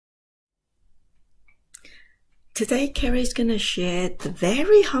Today, Carrie is going to share the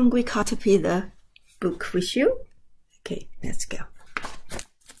Very Hungry Caterpillar book with you. Okay, let's go.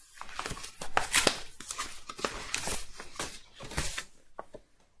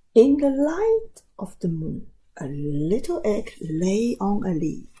 In the light of the moon, a little egg lay on a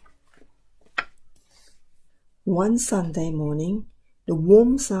leaf. One Sunday morning, the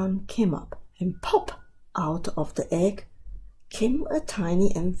warm sun came up, and pop out of the egg came a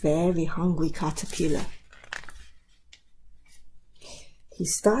tiny and very hungry caterpillar. He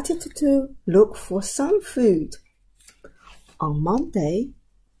started to look for some food. On Monday,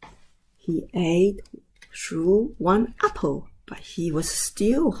 he ate through one apple, but he was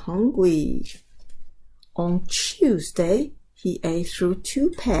still hungry. On Tuesday, he ate through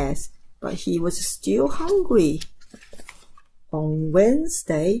 2 pears, but he was still hungry. On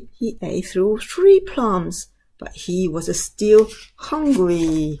Wednesday, he ate through 3 plums, but he was still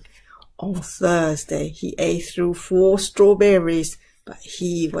hungry. On Thursday, he ate through 4 strawberries, but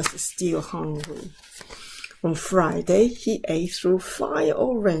he was still hungry. On Friday, he ate through 5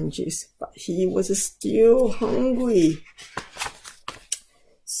 oranges, but he was still hungry.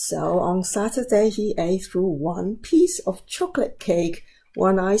 So on Saturday, he ate through 1 piece of chocolate cake,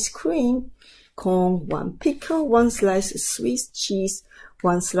 1 ice cream, corn, 1 pickle, 1 slice of Swiss cheese,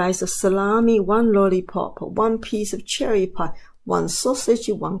 1 slice of salami, 1 lollipop, 1 piece of cherry pie, 1 sausage,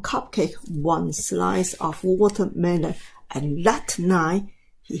 1 cupcake, 1 slice of watermelon, and that night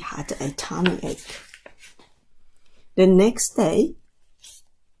he had a tummy ache. The next day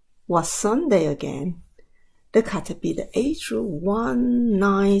was Sunday again. The caterpillar ate through 1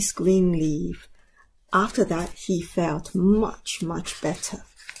 nice green leaf. After that, he felt much better.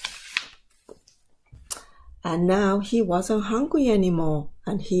 And now he wasn't hungry anymore,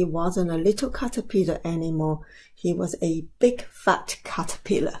 and he wasn't a little caterpillar anymore. He was a big fat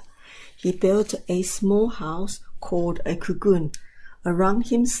caterpillar. He built a small house called a cocoon. Around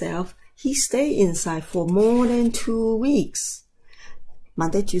himself, he stayed inside for more than 2 weeks.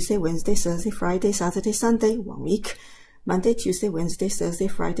 Monday, Tuesday, Wednesday, Thursday, Friday, Saturday, Sunday, 1 week. Monday, Tuesday, Wednesday, Thursday,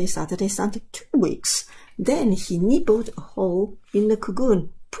 Friday, Saturday, Sunday, 2 weeks. Then he nibbled a hole in the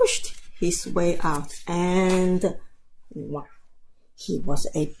cocoon, pushed his way out, and wow, he was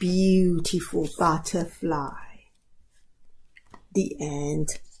a beautiful butterfly. The end.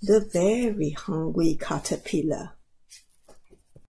 The Very Hungry Caterpillar.